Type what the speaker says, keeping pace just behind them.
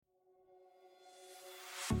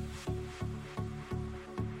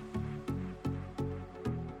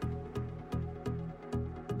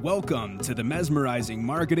Welcome to the Mesmerizing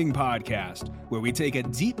Marketing Podcast, where we take a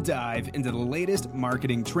deep dive into the latest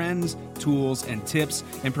marketing trends, tools, and tips,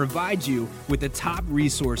 and provide you with the top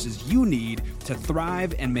resources you need to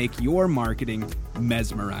thrive and make your marketing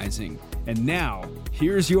mesmerizing. And now,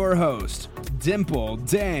 here's your host, Dimple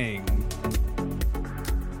Dang.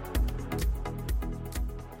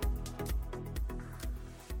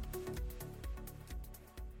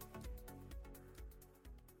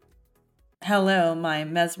 Hello, my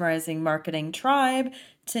mesmerizing marketing tribe.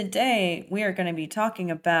 Today, we are going to be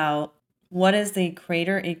talking about what is the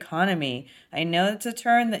creator economy. I know it's a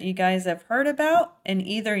term that you guys have heard about, and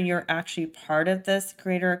either you're actually part of this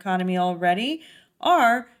creator economy already,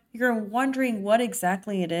 or you're wondering what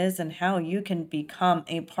exactly it is and how you can become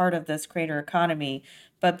a part of this creator economy.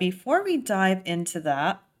 But before we dive into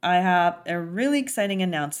that, I have a really exciting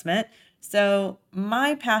announcement. So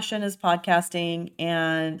my passion is podcasting,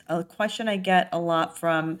 and a question I get a lot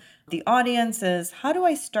from the audience is, how do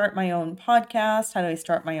I start my own podcast? How do I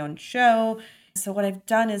start my own show? So what I've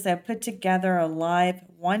done is I've put together a live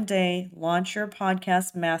one-day Launch Your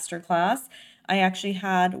Podcast Masterclass. I actually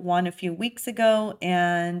had one a few weeks ago,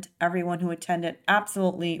 and everyone who attended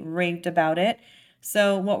absolutely raved about it.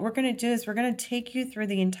 So what we're going to do is we're going to take you through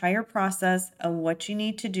the entire process of what you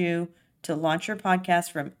need to do to launch your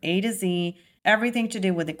podcast from A to Z, everything to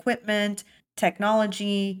do with equipment,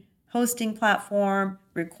 technology, hosting platform,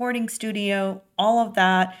 recording studio, all of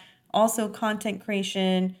that. Also content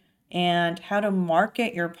creation and how to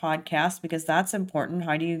market your podcast, because that's important.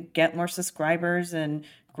 How do you get more subscribers and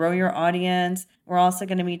grow your audience? We're also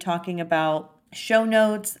going to be talking about show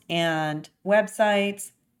notes and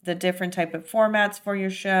websites, the different type of formats for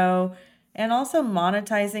your show, and also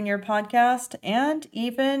monetizing your podcast, and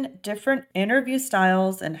even different interview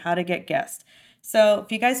styles and how to get guests. So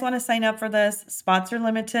if you guys want to sign up for this, spots are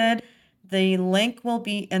limited. The link will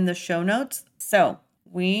be in the show notes. So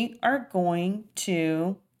we are going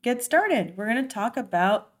to get started. We're going to talk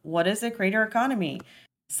about what is a creator economy.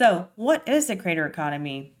 So what is a creator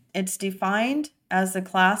economy? It's defined as a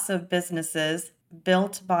class of businesses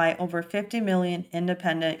built by over 50 million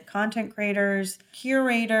independent content creators,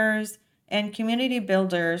 curators, and community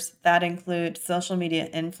builders that include social media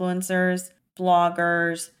influencers,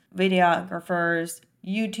 bloggers, videographers,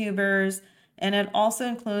 YouTubers, and it also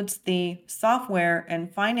includes the software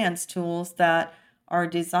and finance tools that are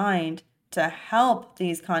designed to help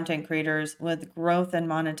these content creators with growth and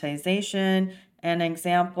monetization. An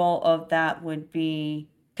example of that would be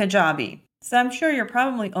Kajabi. So I'm sure you're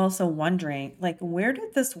probably also wondering, where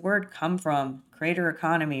did this word come from? Creator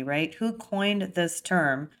economy, right? Who coined this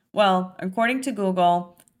term? Well, according to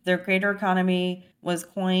Google, their creator economy was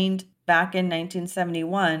coined back in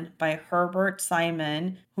 1971 by Herbert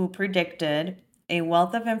Simon, who predicted a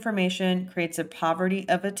wealth of information creates a poverty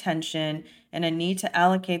of attention and a need to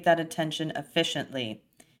allocate that attention efficiently.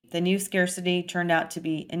 The new scarcity turned out to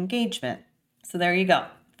be engagement. So there you go.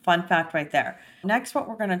 Fun fact right there. Next, what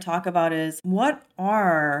we're going to talk about is what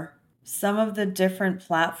are some of the different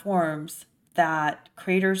platforms that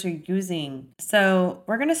creators are using. So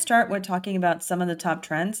we're going to start with talking about some of the top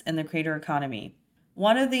trends in the creator economy.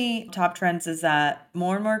 One of the top trends is that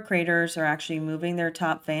more and more creators are actually moving their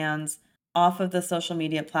top fans off of the social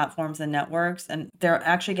media platforms and networks, and they're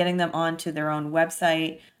actually getting them onto their own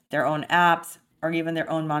website, their own apps, or even their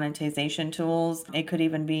own monetization tools. It could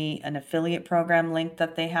even be an affiliate program link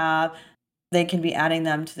that they have. They can be adding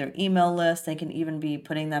them to their email list. They can even be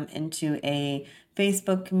putting them into a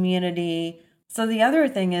Facebook community. So the other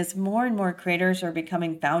thing is more and more creators are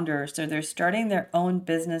becoming founders. So they're starting their own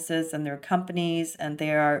businesses and their companies, and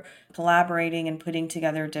they are collaborating and putting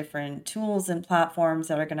together different tools and platforms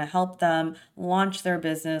that are going to help them launch their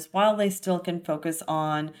business while they still can focus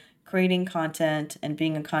on creating content and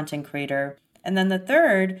being a content creator. And then the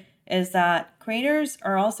third is that creators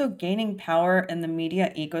are also gaining power in the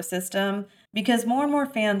media ecosystem because more and more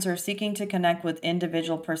fans are seeking to connect with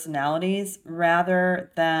individual personalities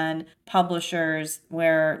rather than publishers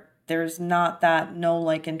where there's not that know,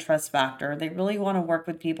 like, and trust factor. They really want to work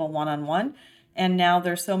with people one-on-one. And now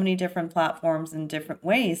there's so many different platforms and different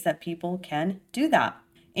ways that people can do that.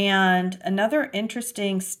 And another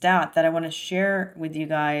interesting stat that I want to share with you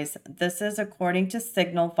guys, this is according to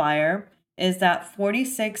SignalFire, is that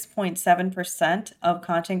 46.7% of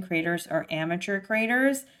content creators are amateur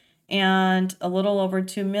creators, and a little over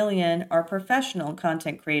 2 million are professional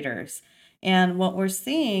content creators. And what we're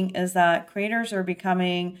seeing is that creators are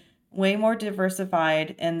becoming way more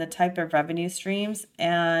diversified in the type of revenue streams,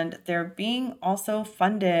 and they're being also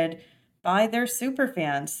funded by their super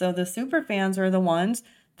fans. So the super fans are the ones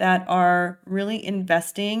that are really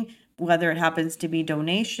investing whether it happens to be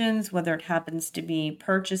donations, whether it happens to be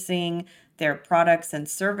purchasing their products and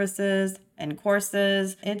services and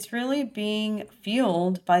courses. It's really being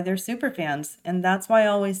fueled by their superfans. And that's why I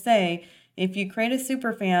always say, if you create a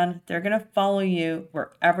superfan, they're going to follow you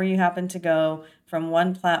wherever you happen to go from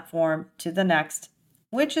one platform to the next,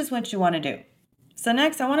 which is what you want to do. So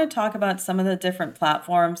next, I want to talk about some of the different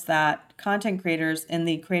platforms that content creators in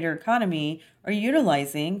the creator economy are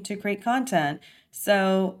utilizing to create content.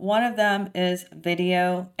 So one of them is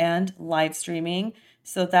video and live streaming.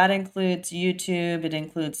 So that includes YouTube, it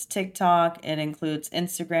includes TikTok, it includes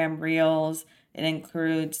Instagram Reels, it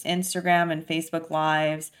includes Instagram and Facebook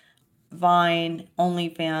Lives, Vine,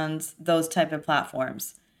 OnlyFans, those type of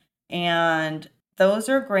platforms. And those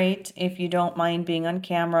are great. If you don't mind being on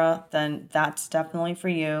camera, then that's definitely for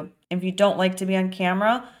you. If you don't like to be on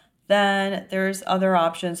camera, then there's other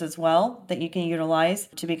options as well that you can utilize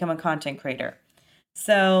to become a content creator.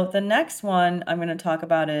 So the next one I'm going to talk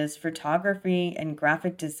about is photography and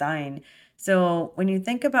graphic design. So when you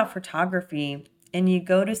think about photography and you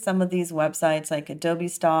go to some of these websites like Adobe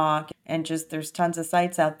Stock and just there's tons of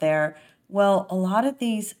sites out there, well, a lot of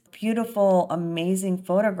these beautiful, amazing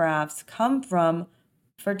photographs come from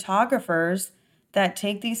photographers that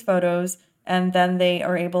take these photos and then they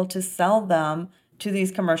are able to sell them to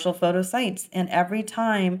these commercial photo sites. And every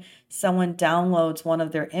time someone downloads one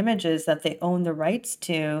of their images that they own the rights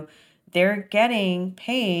to, they're getting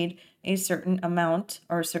paid a certain amount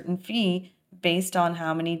or a certain fee based on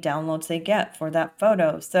how many downloads they get for that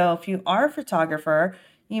photo. So if you are a photographer,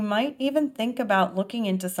 you might even think about looking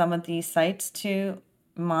into some of these sites to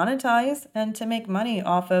monetize and to make money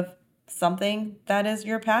off of something that is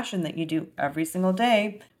your passion that you do every single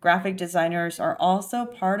day. Graphic designers are also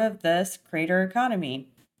part of this creator economy.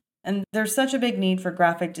 And there's such a big need for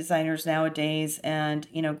graphic designers nowadays. And,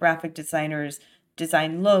 graphic designers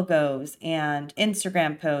design logos and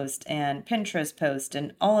Instagram posts and Pinterest posts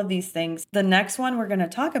and all of these things. The next one we're going to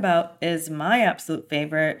talk about is my absolute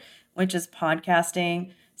favorite, which is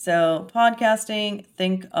podcasting. So podcasting,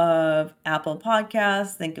 think of Apple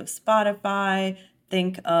Podcasts, think of Spotify,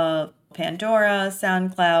 think of Pandora,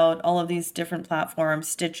 SoundCloud, all of these different platforms,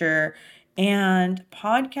 Stitcher. And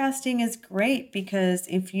podcasting is great because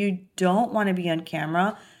if you don't want to be on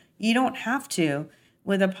camera, you don't have to.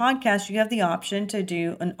 With a podcast, you have the option to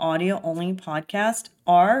do an audio-only podcast,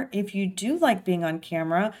 or if you do like being on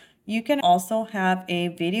camera, you can also have a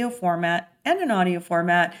video format and an audio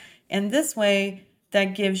format. And this way,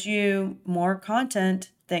 that gives you more content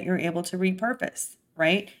that you're able to repurpose,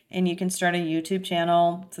 right? And you can start a YouTube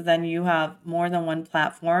channel. So then you have more than one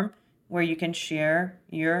platform where you can share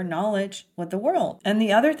your knowledge with the world. And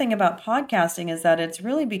the other thing about podcasting is that it's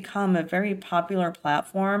really become a very popular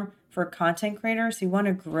platform for content creators who want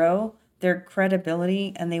to grow their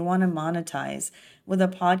credibility and they want to monetize. With a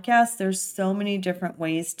podcast, there's so many different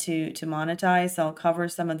ways to monetize. So I'll cover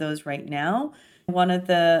some of those right now. One of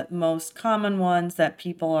the most common ones that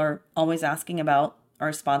people are always asking about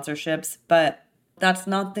are sponsorships, but that's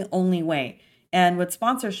not the only way. And with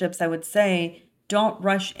sponsorships, I would say don't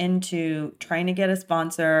rush into trying to get a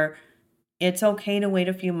sponsor. It's okay to wait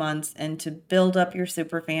a few months and to build up your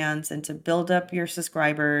super fans and to build up your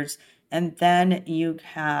subscribers. And then you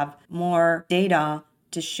have more data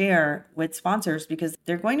to share with sponsors because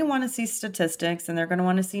they're going to want to see statistics and they're going to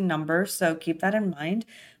want to see numbers. So keep that in mind.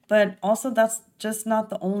 But also, that's just not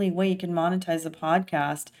the only way you can monetize a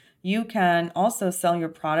podcast. You can also sell your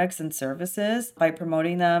products and services by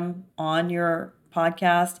promoting them on your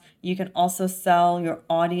podcast. You can also sell your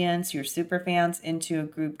audience, your super fans, into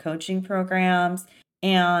group coaching programs.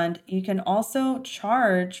 And you can also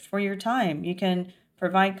charge for your time. You can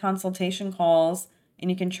provide consultation calls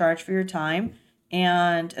and you can charge for your time.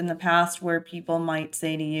 And in the past, where people might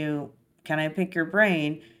say to you, "Can I pick your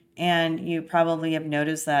brain?" And you probably have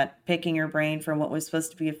noticed that picking your brain for what was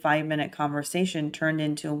supposed to be a 5-minute conversation turned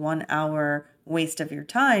into a 1-hour waste of your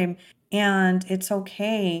time. And it's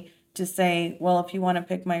okay to say, well, if you want to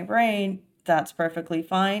pick my brain, that's perfectly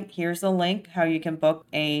fine. Here's a link how you can book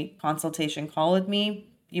a consultation call with me.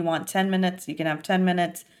 You want 10 minutes, you can have 10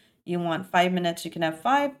 minutes. You want 5 minutes, you can have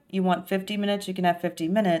 5. You want 50 minutes, you can have 50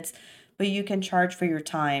 minutes, but you can charge for your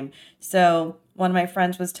time. So one of my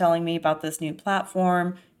friends was telling me about this new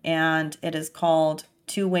platform, and it is called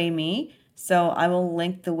Two Way Me. So I will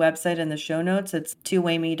link the website in the show notes. It's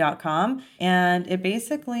twowayme.com. And it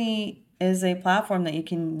basically is a platform that you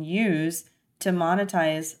can use to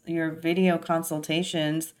monetize your video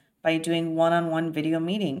consultations by doing one-on-one video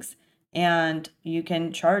meetings. And you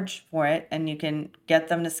can charge for it and you can get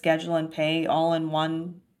them to schedule and pay all in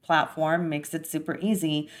one platform. Makes it super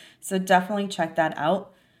easy. So definitely check that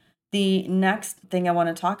out. The next thing I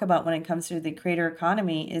want to talk about when it comes to the creator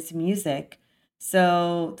economy is music.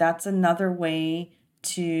 So that's another way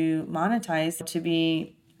to monetize, to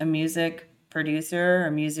be a music producer,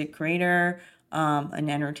 a music creator, an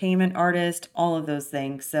entertainment artist, all of those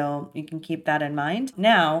things. So you can keep that in mind.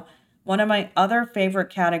 Now, one of my other favorite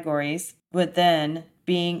categories within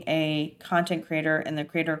being a content creator in the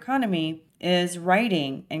creator economy is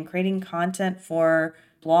writing and creating content for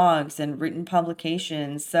blogs and written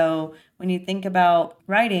publications. So when you think about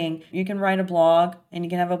writing, you can write a blog and you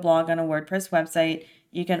can have a blog on a WordPress website.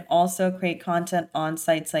 You can also create content on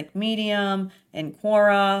sites like Medium and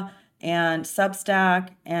Quora and Substack,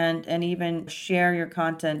 and even share your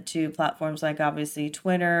content to platforms like obviously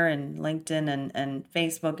Twitter and LinkedIn and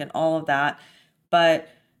Facebook and all of that. But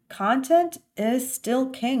content is still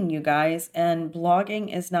king, you guys, and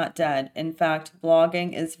blogging is not dead. In fact,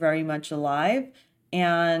 blogging is very much alive.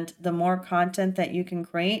 And the more content that you can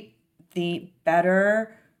create, the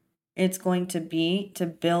better it's going to be to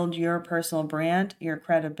build your personal brand, your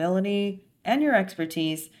credibility, and your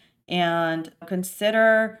expertise. And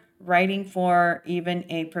consider writing for even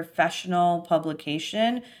a professional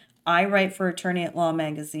publication. I write for Attorney at Law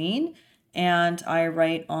magazine, and I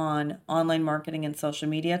write on online marketing and social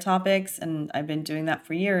media topics, and I've been doing that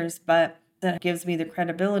for years, but that gives me the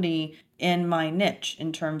credibility in my niche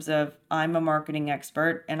in terms of I'm a marketing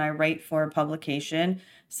expert and I write for a publication.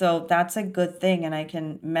 So that's a good thing. And I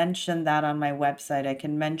can mention that on my website. I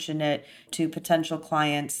can mention it to potential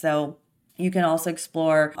clients. So you can also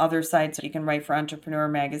explore other sites. You can write for Entrepreneur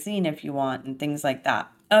Magazine if you want and things like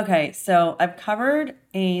that. Okay, so I've covered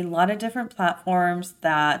a lot of different platforms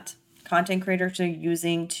that content creators are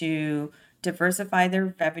using to diversify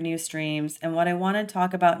their revenue streams. And what I want to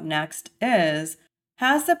talk about next is,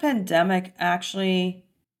 has the pandemic actually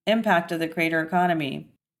impacted the creator economy?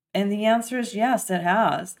 And the answer is yes, it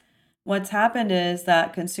has. What's happened is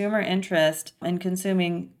that consumer interest in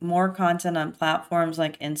consuming more content on platforms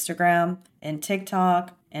like Instagram and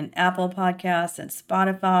TikTok and Apple Podcasts and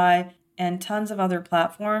Spotify and tons of other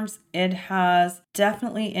platforms, it has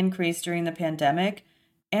definitely increased during the pandemic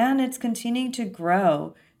and it's continuing to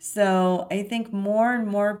grow. So I think more and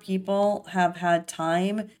more people have had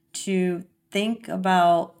time to think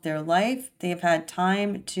about their life. They've had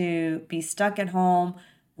time to be stuck at home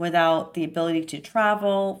without the ability to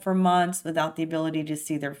travel for months, without the ability to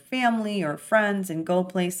see their family or friends and go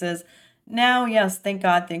places. Now, yes, thank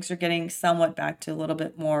God things are getting somewhat back to a little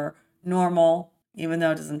bit more normal, even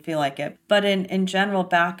though it doesn't feel like it. But in general,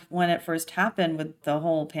 back when it first happened with the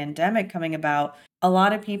whole pandemic coming about, a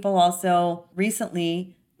lot of people also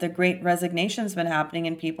recently, the great resignation's been happening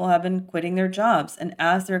and people have been quitting their jobs. And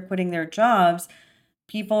as they're quitting their jobs,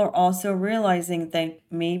 people are also realizing that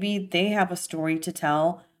maybe they have a story to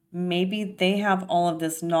tell. Maybe they have all of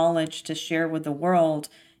this knowledge to share with the world,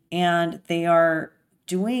 and they are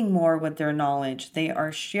doing more with their knowledge. They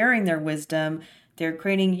are sharing their wisdom. They're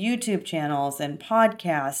creating YouTube channels and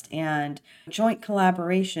podcasts and joint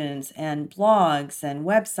collaborations and blogs and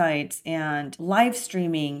websites and live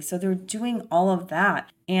streaming. So they're doing all of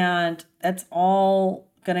that. And that's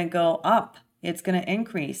all going to go up. It's going to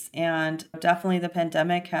increase. And definitely the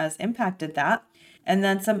pandemic has impacted that. And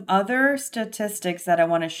then some other statistics that I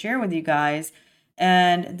want to share with you guys.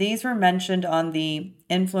 And these were mentioned on the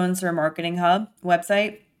Influencer Marketing Hub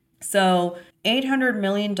website. So $800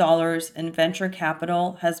 million in venture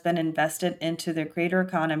capital has been invested into the creator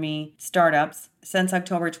economy startups since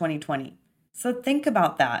October 2020. So think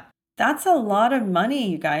about that. That's a lot of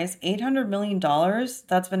money, you guys. $800 million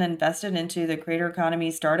that's been invested into the creator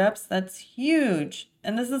economy startups. That's huge.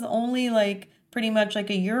 And this is only like pretty much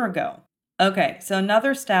like a year ago. Okay, so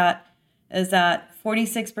another stat is that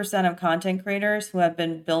 46% of content creators who have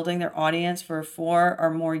been building their audience for 4 or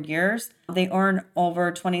more years, they earn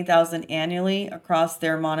over $20,000 annually across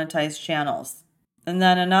their monetized channels. And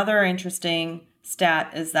then another interesting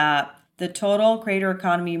stat is that the total creator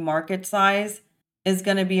economy market size is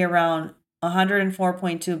going to be around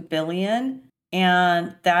 104.2 billion,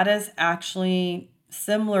 and that is actually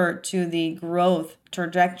similar to the growth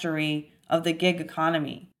trajectory of the gig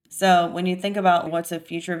economy. So when you think about what's a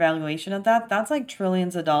future valuation of that, that's like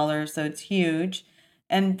trillions of dollars. So it's huge.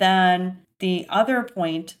 And then the other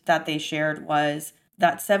point that they shared was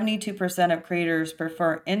that 72% of creators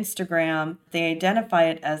prefer Instagram. They identify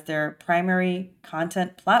it as their primary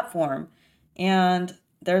content platform. And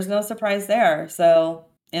there's no surprise there. So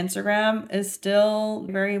Instagram is still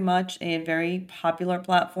very much a very popular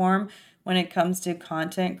platform when it comes to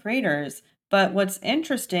content creators. But what's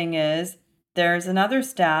interesting is there's another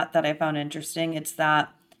stat that I found interesting. It's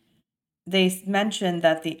that they mentioned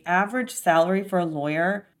that the average salary for a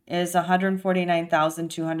lawyer is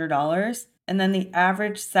 $149,200. And then the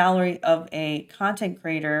average salary of a content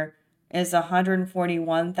creator is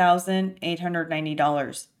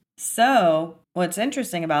 $141,890. So, what's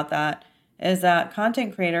interesting about that is that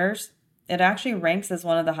content creators, it actually ranks as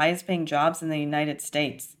one of the highest paying jobs in the United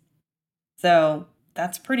States. So,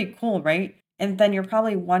 that's pretty cool, right? And then you're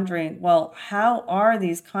probably wondering, well, how are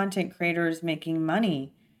these content creators making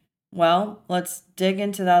money? Well, let's dig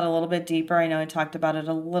into that a little bit deeper. I know I talked about it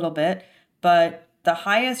a little bit, but the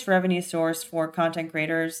highest revenue source for content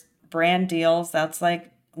creators, brand deals, that's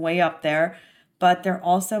like way up there. But they're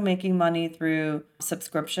also making money through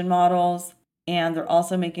subscription models, and they're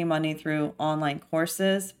also making money through online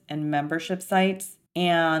courses and membership sites,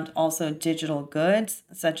 and also digital goods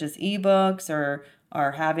such as ebooks or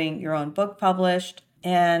having your own book published.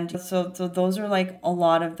 And so those are like a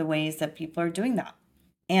lot of the ways that people are doing that.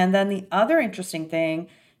 And then the other interesting thing,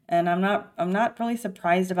 and I'm not really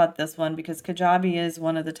surprised about this one because Kajabi is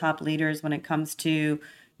one of the top leaders when it comes to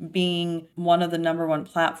being one of the number one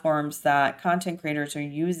platforms that content creators are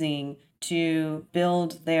using to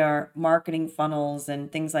build their marketing funnels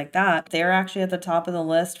and things like that. They're actually at the top of the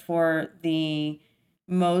list for the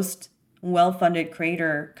most well-funded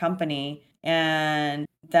creator company. And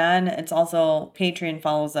then it's also Patreon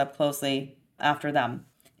follows up closely after them.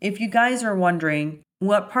 If you guys are wondering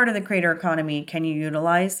what part of the creator economy can you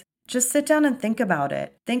utilize, just sit down and think about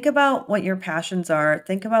it. Think about what your passions are.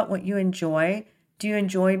 Think about what you enjoy. Do you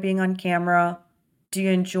enjoy being on camera? Do you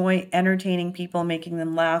enjoy entertaining people, making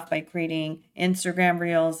them laugh by creating Instagram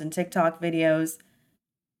reels and TikTok videos?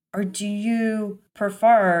 Or do you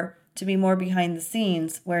prefer to be more behind the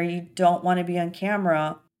scenes where you don't want to be on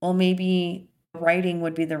camera? Well, maybe writing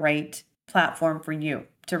would be the right platform for you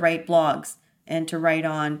to write blogs and to write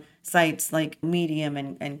on sites like Medium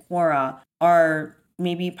and Quora, or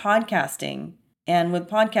maybe podcasting. And with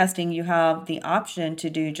podcasting, you have the option to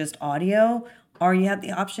do just audio, or you have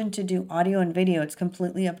the option to do audio and video. It's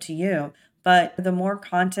completely up to you. But the more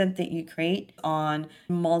content that you create on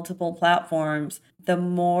multiple platforms, the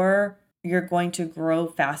more you're going to grow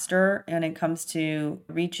faster when it comes to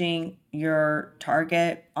reaching your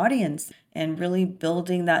target audience and really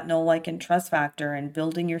building that know, like, and trust factor and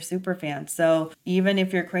building your super fans. So even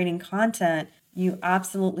if you're creating content, you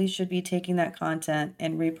absolutely should be taking that content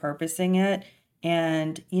and repurposing it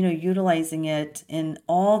and, utilizing it in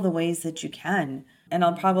all the ways that you can. And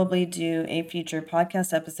I'll probably do a future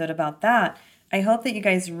podcast episode about that. I hope that you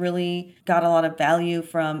guys really got a lot of value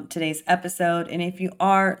from today's episode. And if you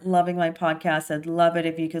are loving my podcast, I'd love it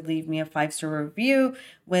if you could leave me a 5-star review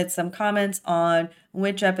with some comments on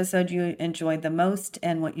which episode you enjoyed the most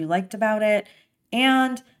and what you liked about it.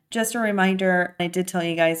 And just a reminder, I did tell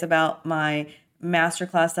you guys about my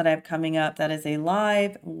masterclass that I have coming up. That is a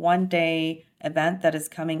live 1-day event that is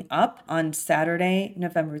coming up on Saturday,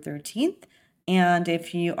 November 13th. And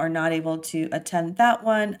if you are not able to attend that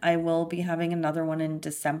one, I will be having another one in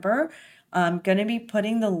December. I'm going to be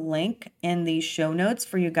putting the link in the show notes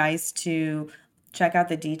for you guys to check out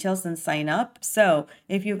the details and sign up. So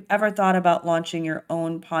if you've ever thought about launching your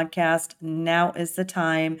own podcast, now is the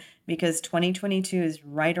time, because 2022 is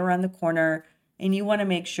right around the corner and you want to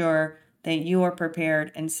make sure that you are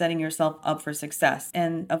prepared and setting yourself up for success.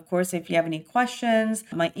 And of course, if you have any questions,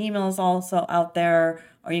 my email is also out there,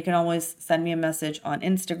 or you can always send me a message on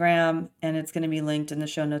Instagram, and it's going to be linked in the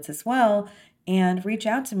show notes as well, and reach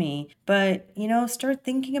out to me. But, start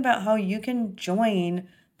thinking about how you can join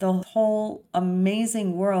the whole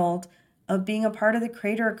amazing world of being a part of the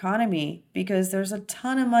creator economy, because there's a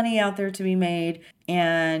ton of money out there to be made,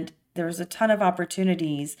 and there's a ton of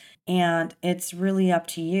opportunities, and it's really up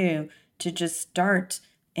to you to just start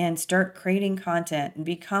creating content and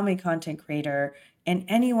become a content creator. And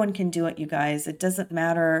anyone can do it, you guys. It doesn't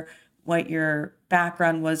matter what your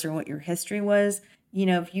background was or what your history was.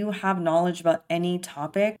 If you have knowledge about any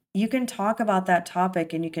topic, you can talk about that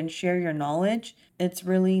topic and you can share your knowledge. It's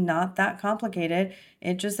really not that complicated.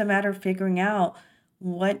 It's just a matter of figuring out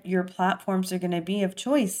what your platforms are going to be of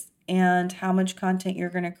choice and how much content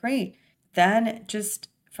you're going to create. Then just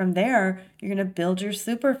from there, you're going to build your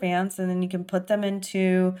super fans, and then you can put them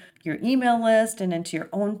into your email list and into your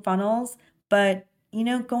own funnels. But,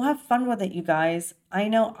 go have fun with it, you guys. I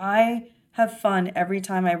know I have fun every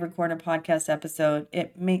time I record a podcast episode.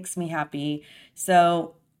 It makes me happy.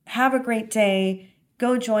 So have a great day.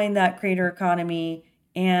 Go join that creator economy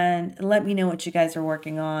and let me know what you guys are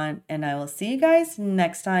working on. And I will see you guys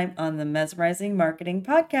next time on the Mesmerizing Marketing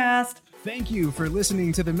Podcast. Thank you for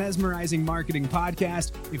listening to the Mesmerizing Marketing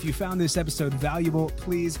Podcast. If you found this episode valuable,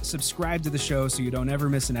 please subscribe to the show so you don't ever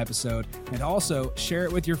miss an episode. And also share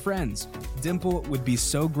it with your friends. Dimple would be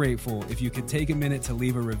so grateful if you could take a minute to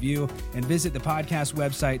leave a review and visit the podcast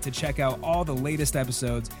website to check out all the latest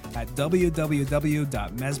episodes at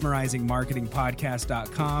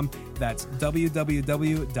www.mesmerizingmarketingpodcast.com. That's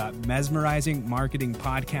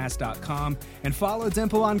www.mesmerizingmarketingpodcast.com. And follow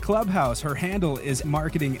Dimple on Clubhouse. Her handle is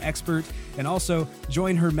Marketing Expert. And also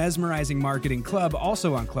join her Mesmerizing Marketing Club,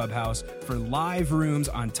 also on Clubhouse, for live rooms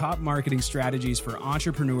on top marketing strategies for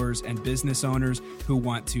entrepreneurs and business owners who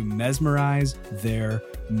want to mesmerize their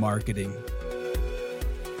marketing.